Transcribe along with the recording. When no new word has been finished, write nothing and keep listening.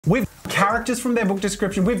We've characters from their book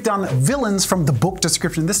description. We've done villains from the book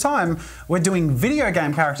description. This time, we're doing video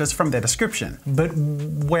game characters from their description. But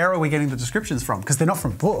where are we getting the descriptions from? Because they're not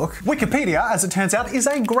from book. Wikipedia, as it turns out, is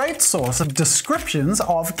a great source of descriptions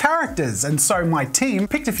of characters. And so my team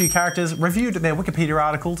picked a few characters, reviewed their Wikipedia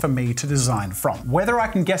article for me to design from. Whether I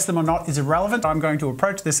can guess them or not is irrelevant. I'm going to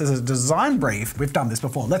approach this as a design brief. We've done this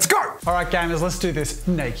before. Let's go! All right, gamers, let's do this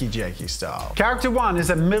nakey jakey style. Character 1 is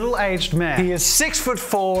a middle-aged man. He is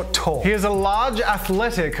 6'4" tall. He has a large,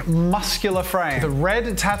 athletic, muscular frame with a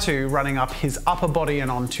red tattoo running up his upper body and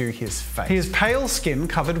onto his face. He has pale skin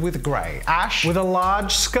covered with grey, ash, with a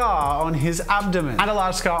large scar on his abdomen and a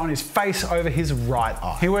large scar on his face over his right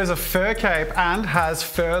eye. He wears a fur cape and has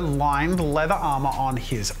fur-lined leather armor on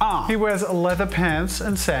his arm. He wears leather pants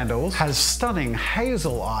and sandals, has stunning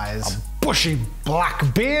hazel eyes, bushy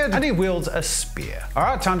black beard, and he wields a spear. All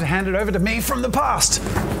right, time to hand it over to me from the past.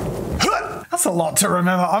 That's a lot to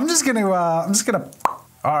remember. I'm just gonna,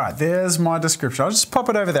 all right, there's my description. I'll just pop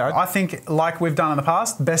it over there. I think, like we've done in the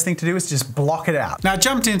past, the best thing to do is just block it out. Now, I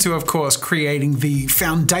jumped into, of course, creating the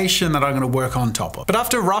foundation that I'm gonna work on top of. But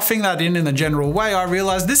after roughing that in a general way, I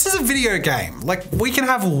realized this is a video game. Like, we can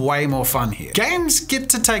have way more fun here. Games get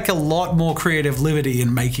to take a lot more creative liberty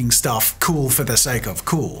in making stuff cool for the sake of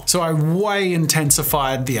cool. So I way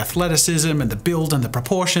intensified the athleticism and the build and the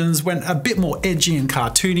proportions, went a bit more edgy and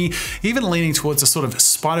cartoony, even leaning towards a sort of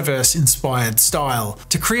Spider-Verse inspired style,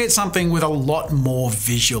 to create something with a lot more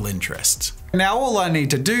visual interest. Now all I need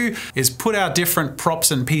to do is put our different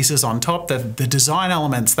props and pieces on top, the design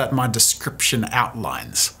elements that my description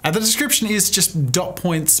outlines. Now the description is just dot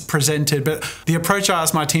points presented, but the approach I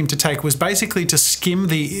asked my team to take was basically to skim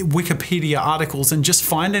the Wikipedia articles and just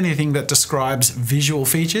find anything that describes visual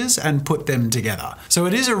features and put them together. So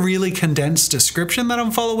it is a really condensed description that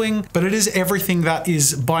I'm following, but it is everything that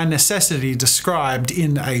is by necessity described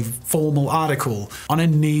in a formal article on a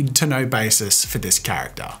need-to-know basis for this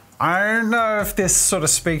character. I don't know if this sort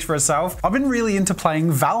of speaks for itself. I've been really into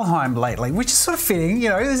playing Valheim lately, which is sort of fitting. You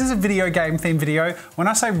know, this is a video game themed video. When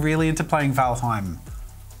I say really into playing Valheim,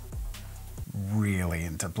 really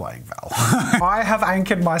into playing Valheim. I have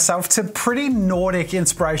anchored myself to pretty Nordic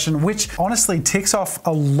inspiration, which honestly ticks off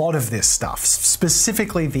a lot of this stuff,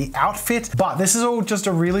 specifically the outfit. But this is all just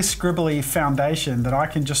a really scribbly foundation that I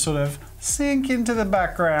can just sort of sink into the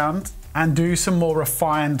background and do some more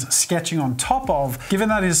refined sketching on top of. Given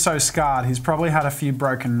that he's so scarred, he's probably had a few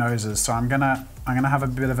broken noses, so I'm gonna have a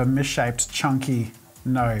bit of a misshaped, chunky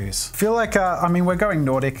nose. Feel like, I mean, we're going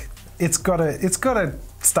Nordic. It's gotta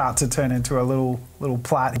start to turn into a little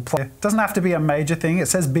plait. It doesn't have to be a major thing. It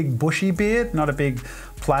says big bushy beard, not a big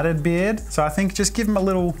plaited beard. So I think just give him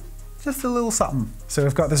just a little something. So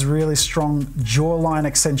we've got this really strong jawline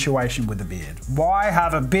accentuation with the beard. Why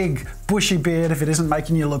have a big bushy beard if it isn't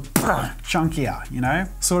making you look chunkier, you know?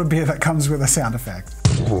 Sort of beard that comes with a sound effect.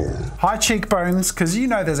 High cheekbones, because you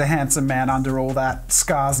know there's a handsome man under all that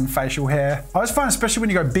scars and facial hair. I always find, especially when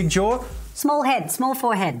you go big jaw, small head, small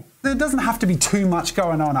forehead. There doesn't have to be too much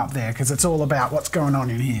going on up there because it's all about what's going on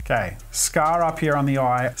in here. Okay, scar up here on the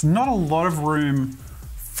eye. There's not a lot of room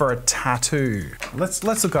for a tattoo. Let's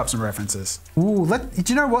look up some references. Ooh, do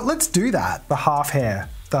you know what? Let's do that. The half hair.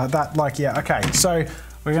 Yeah, okay. So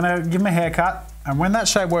we're gonna give him a haircut, and when that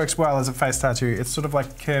shape works well as a face tattoo, it's sort of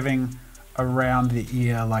like curving around the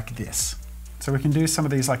ear like this. So we can do some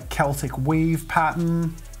of these like Celtic weave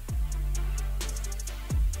pattern.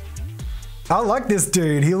 I like this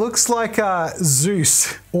dude. He looks like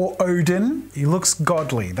Zeus or Odin. He looks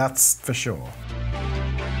godly, that's for sure.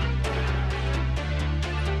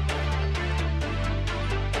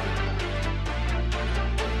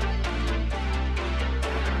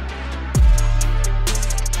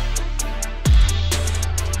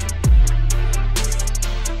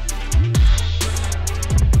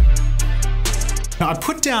 Now I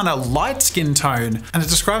put down a light skin tone and it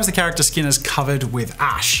describes the character's skin as covered with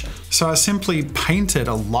ash. So I simply painted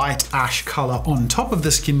a light ash color on top of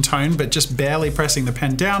the skin tone, but just barely pressing the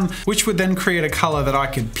pen down, which would then create a color that I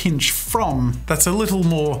could pinch from that's a little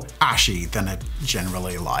more ashy than a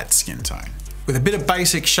generally light skin tone. With a bit of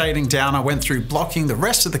basic shading down, I went through blocking the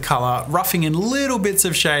rest of the color, roughing in little bits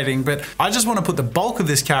of shading, but I just want to put the bulk of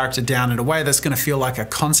this character down in a way that's going to feel like a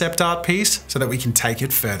concept art piece so that we can take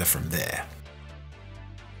it further from there.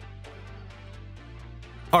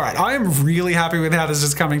 All right, I am really happy with how this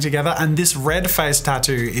is coming together, and this red face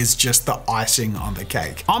tattoo is just the icing on the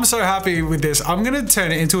cake. I'm so happy with this. I'm gonna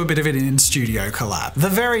turn it into a bit of an in-studio collab. The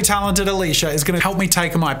very talented Alicia is gonna help me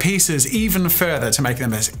take my pieces even further to make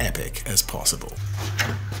them as epic as possible.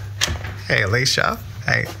 Hey, Alicia.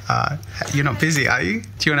 Hey, you're not busy, are you?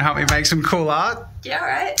 Do you want to help me make some cool art? Yeah, all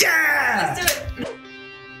right. Yeah! Let's do it.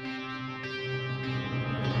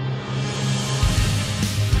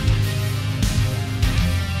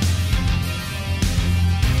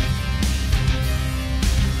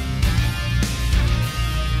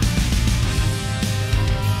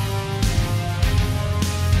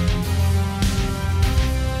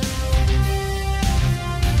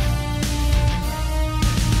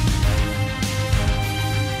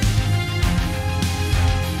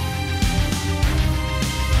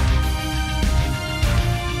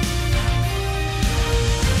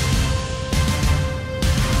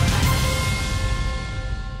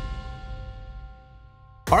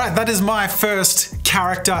 All right, that is my first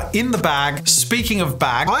character in the bag. Speaking of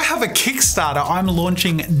bag, I have a Kickstarter I'm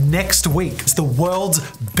launching next week. It's the world's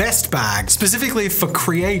best bag, specifically for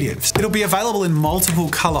creatives. It'll be available in multiple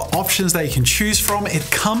color options that you can choose from. It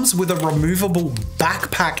comes with a removable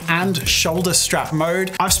backpack and shoulder strap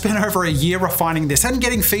mode. I've spent over a year refining this and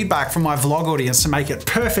getting feedback from my vlog audience to make it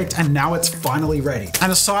perfect, and now it's finally ready.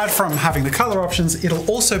 And aside from having the color options, it'll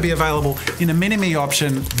also be available in a mini-me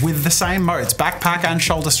option with the same modes, backpack and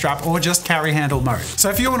shoulder strap, or just carry handle mode. So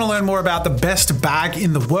if you want to learn more about the best bag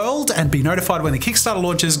in the world and be notified when the Kickstarter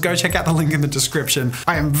launches, go check out the link in the description.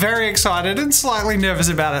 I am very excited and slightly nervous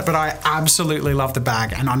about it, but I absolutely love the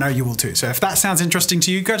bag, and I know you will too. So if that sounds interesting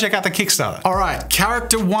to you, go check out the Kickstarter. All right,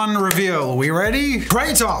 character 1 reveal. Are we ready?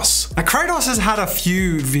 Kratos. Now Kratos has had a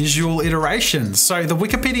few visual iterations, so the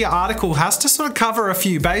Wikipedia article has to sort of cover a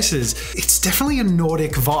few bases. It's definitely a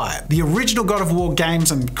Nordic vibe. The original God of War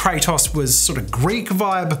games and Kratos was sort of Greek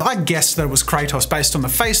vibe. I guessed that it was Kratos based on the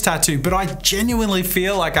face tattoo, but I genuinely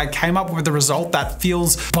feel like I came up with a result that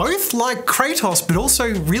feels both like Kratos, but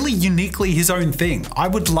also really uniquely his own thing. I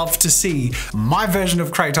would love to see my version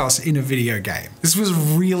of Kratos in a video game. This was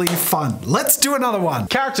really fun. Let's do another one.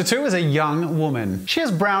 Character 2 is a young woman. She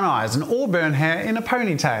has brown eyes and auburn hair in a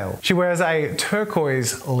ponytail. She wears a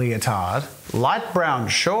turquoise leotard, light brown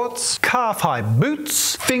shorts, calf-high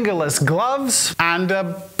boots, fingerless gloves, and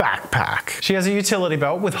a backpack. She has a utility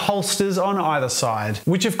belt with holsters on either side,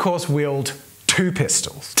 which of course wield 2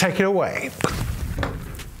 pistols. Take it away.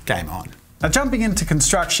 Game on. Now jumping into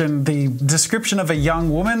construction, the description of a young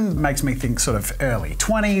woman makes me think sort of early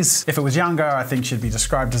 20s. If it was younger, I think she'd be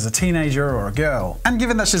described as a teenager or a girl. And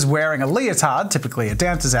given that she's wearing a leotard, typically a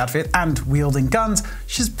dancer's outfit, and wielding guns,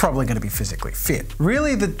 she's probably going to be physically fit.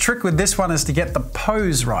 Really, the trick with this one is to get the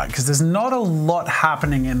pose right, because there's not a lot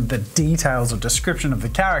happening in the details or description of the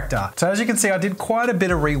character. So as you can see, I did quite a bit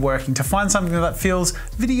of reworking to find something that feels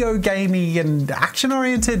video gamey and action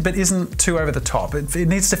oriented, but isn't too over the top. It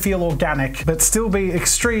needs to feel organic, but still be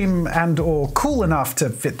extreme and or cool enough to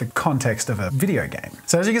fit the context of a video game.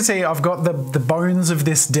 So as you can see, I've got the bones of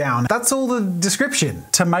this down. That's all the description.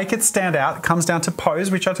 To make it stand out, it comes down to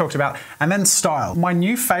pose, which I talked about, and then style. My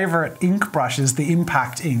new favorite ink brush is the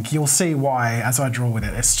Impact ink. You'll see why as I draw with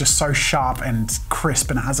it. It's just so sharp and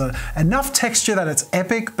crisp, and it has enough texture that it's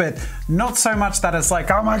epic, but not so much that it's like,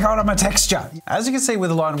 oh my God, I'm a texture. As you can see with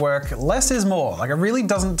the line work, less is more. Like, it really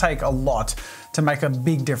doesn't take a lot to make a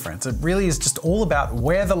big difference. It really is just all about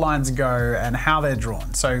where the lines go and how they're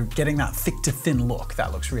drawn. So getting that thick to thin look,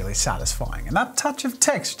 that looks really satisfying. And that touch of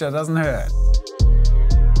texture doesn't hurt.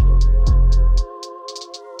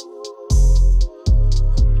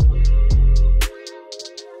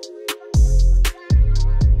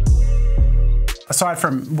 Aside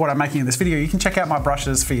from what I'm making in this video, you can check out my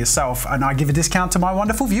brushes for yourself, and I give a discount to my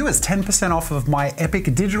wonderful viewers, 10% off of my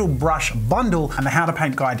epic digital brush bundle, and the How to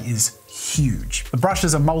Paint guide is huge. The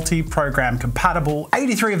brushes are multi-program compatible,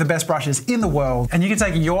 83 of the best brushes in the world, and you can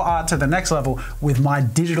take your art to the next level with my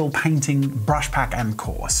digital painting brush pack and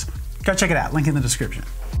course. Go check it out, link in the description.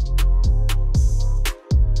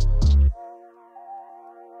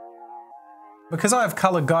 Because I have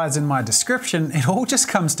color guides in my description, it all just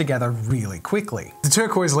comes together really quickly. The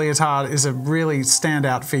turquoise leotard is a really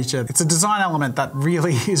standout feature. It's a design element that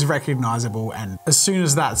really is recognizable, and as soon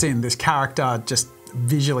as that's in, this character just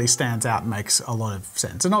visually stands out and makes a lot of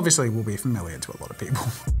sense, and obviously will be familiar to a lot of people.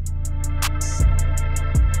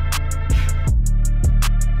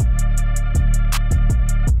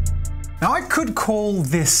 Now I could call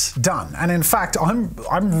this done, and in fact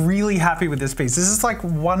I'm really happy with this piece. This is like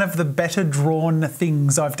one of the better drawn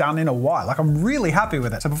things I've done in a while. Like, I'm really happy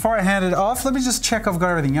with it. So before I hand it off, let me just check I've got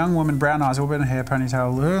everything. Young woman, brown eyes, auburn hair,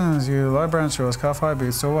 ponytail, light brown shorts, calf-high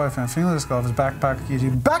boots, tall white, fingerless gloves, backpack,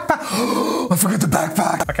 YouTube, backpack! I forgot the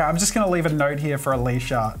backpack! Okay, I'm just gonna leave a note here for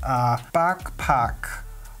Alicia. Backpack.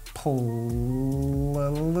 I don't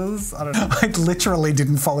know. I literally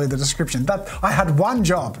didn't follow the description. I had one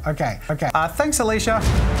job. Okay. Thanks, Alicia.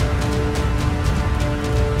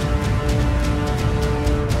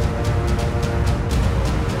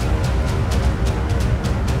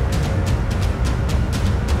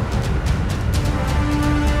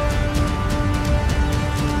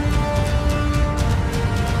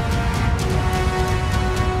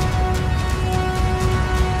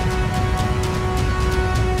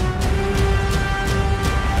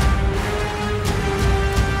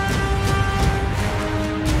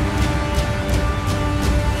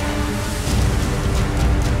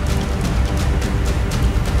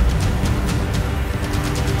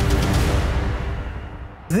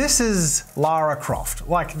 This is Lara Croft.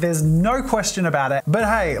 Like, there's no question about it. But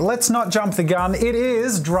hey, let's not jump the gun. It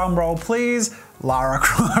is, drum roll please, Lara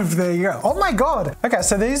Croft. There you go. Oh my God. Okay,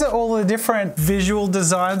 so these are all the different visual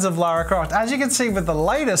designs of Lara Croft. As you can see with the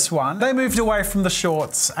latest one, they moved away from the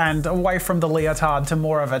shorts and away from the leotard to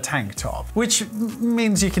more of a tank top, which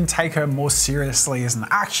means you can take her more seriously as an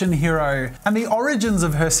action hero. And the origins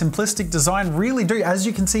of her simplistic design really do, as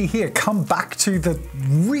you can see here, come back to the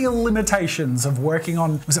real limitations of working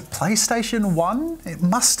on, was it PlayStation 1? It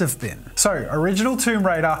must have been. So, original Tomb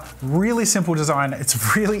Raider, really simple design.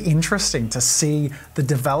 It's really interesting to see the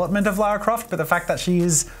development of Lara Croft, but the fact that she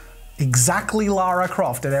is exactly Lara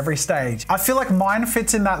Croft at every stage. I feel like mine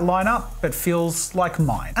fits in that lineup, but feels like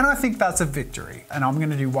mine. And I think that's a victory. And I'm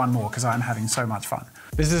gonna do one more because I'm having so much fun.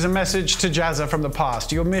 This is a message to Jazza from the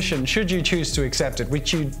past. Your mission, should you choose to accept it,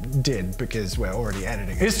 which you did because we're already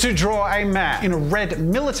editing it, is to draw a man in a red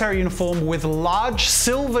military uniform with large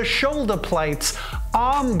silver shoulder plates,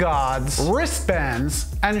 arm guards,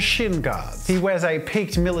 wristbands, and shin guards. He wears a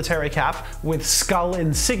peaked military cap with skull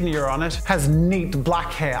insignia on it, has neat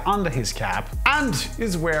black hair under his cap, and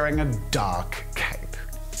is wearing a dark cape.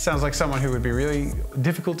 Sounds like someone who would be really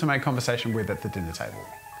difficult to make conversation with at the dinner table,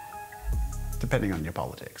 depending on your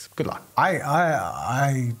politics. Good luck.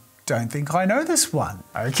 I don't think I know this one.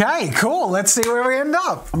 Okay, cool. Let's see where we end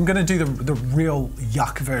up. I'm gonna do the real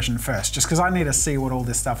yuck version first, just because I need to see what all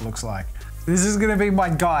this stuff looks like. This is gonna be my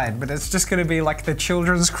guide, but it's just gonna be like the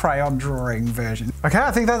children's crayon drawing version. Okay,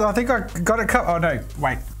 I think I got it cut. Oh no,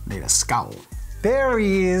 wait, need a skull. There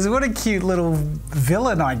he is. What a cute little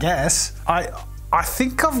villain, I guess. I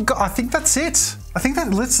think that's it. I think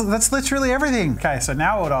that's literally everything. Okay, so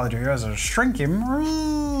now what I'll do is I'll shrink him,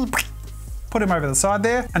 put him over the side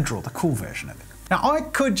there, and draw the cool version of it. Now I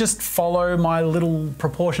could just follow my little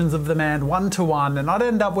proportions of the man one to one and I'd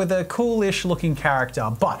end up with a coolish looking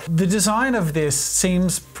character, but the design of this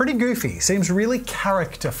seems pretty goofy, seems really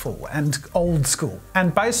characterful and old school.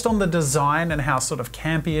 And based on the design and how sort of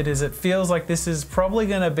campy it is, it feels like this is probably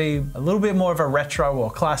gonna be a little bit more of a retro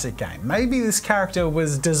or classic game. Maybe this character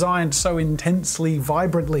was designed so intensely,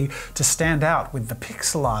 vibrantly to stand out with the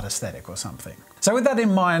pixel art aesthetic or something. So with that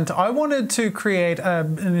in mind, I wanted to create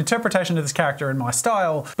an interpretation of this character in my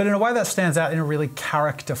style, but in a way that stands out in a really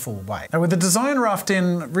characterful way. Now with the design roughed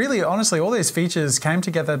in, really honestly, all these features came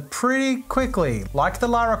together pretty quickly. Like the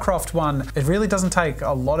Lara Croft one, it really doesn't take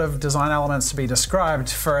a lot of design elements to be described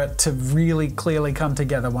for it to really clearly come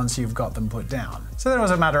together once you've got them put down. So then it was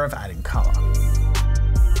a matter of adding color.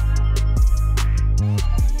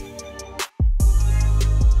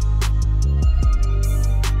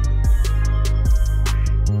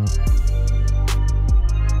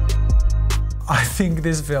 I think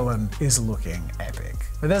this villain is looking epic.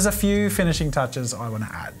 But there's a few finishing touches I want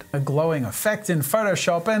to add. A glowing effect in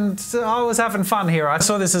Photoshop, and I was having fun here. I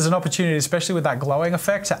saw this as an opportunity, especially with that glowing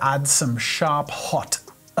effect, to add some sharp, hot,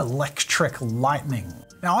 electric lightning.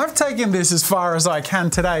 Now I've taken this as far as I can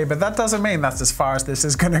today, but that doesn't mean that's as far as this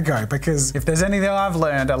is gonna go, because if there's anything I've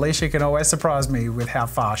learned, Alicia can always surprise me with how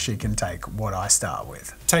far she can take what I start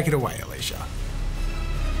with. Take it away, Alicia.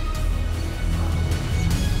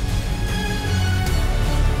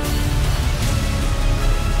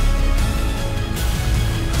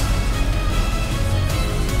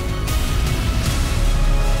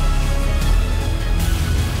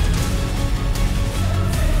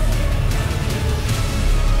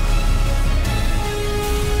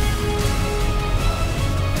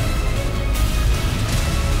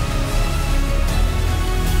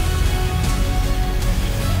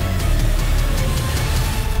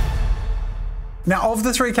 Now, of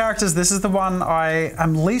the three characters, this is the one I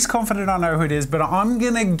am least confident I know who it is, but I'm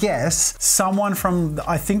gonna guess someone from,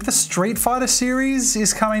 I think the Street Fighter series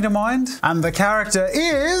is coming to mind. And the character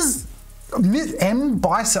is M.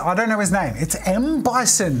 Bison. I don't know his name. It's M.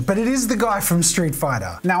 Bison, but it is the guy from Street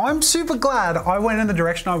Fighter. Now, I'm super glad I went in the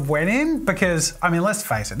direction I went in because, I mean, let's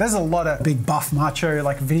face it, there's a lot of big buff macho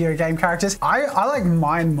like video game characters. I like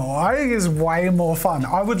mine more. I think it's way more fun.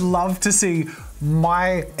 I would love to see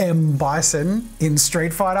my M. Bison in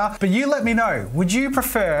Street Fighter, but you let me know. Would you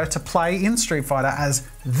prefer to play in Street Fighter as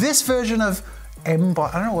this version of I don't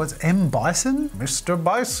know what's M. Bison? Mr.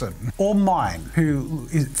 Bison. Or mine, who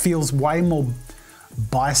feels way more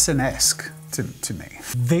Bison-esque. to me.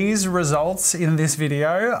 These results in this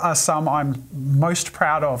video are some I'm most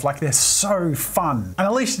proud of. Like, they're so fun. And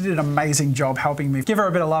Alicia did an amazing job helping me. Give her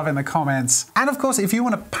a bit of love in the comments. And of course, if you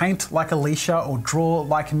want to paint like Alicia or draw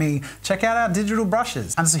like me, check out our digital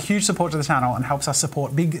brushes. And it's a huge support to the channel and helps us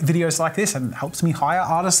support big videos like this and helps me hire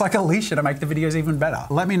artists like Alicia to make the videos even better.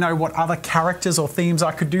 Let me know what other characters or themes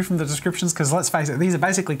I could do from the descriptions, because let's face it, these are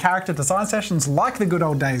basically character design sessions like the good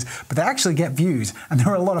old days, but they actually get views and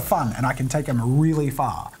they're a lot of fun and I can take them really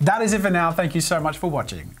far. That is it for now. Thank you so much for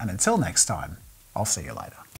watching, and until next time, I'll see you later.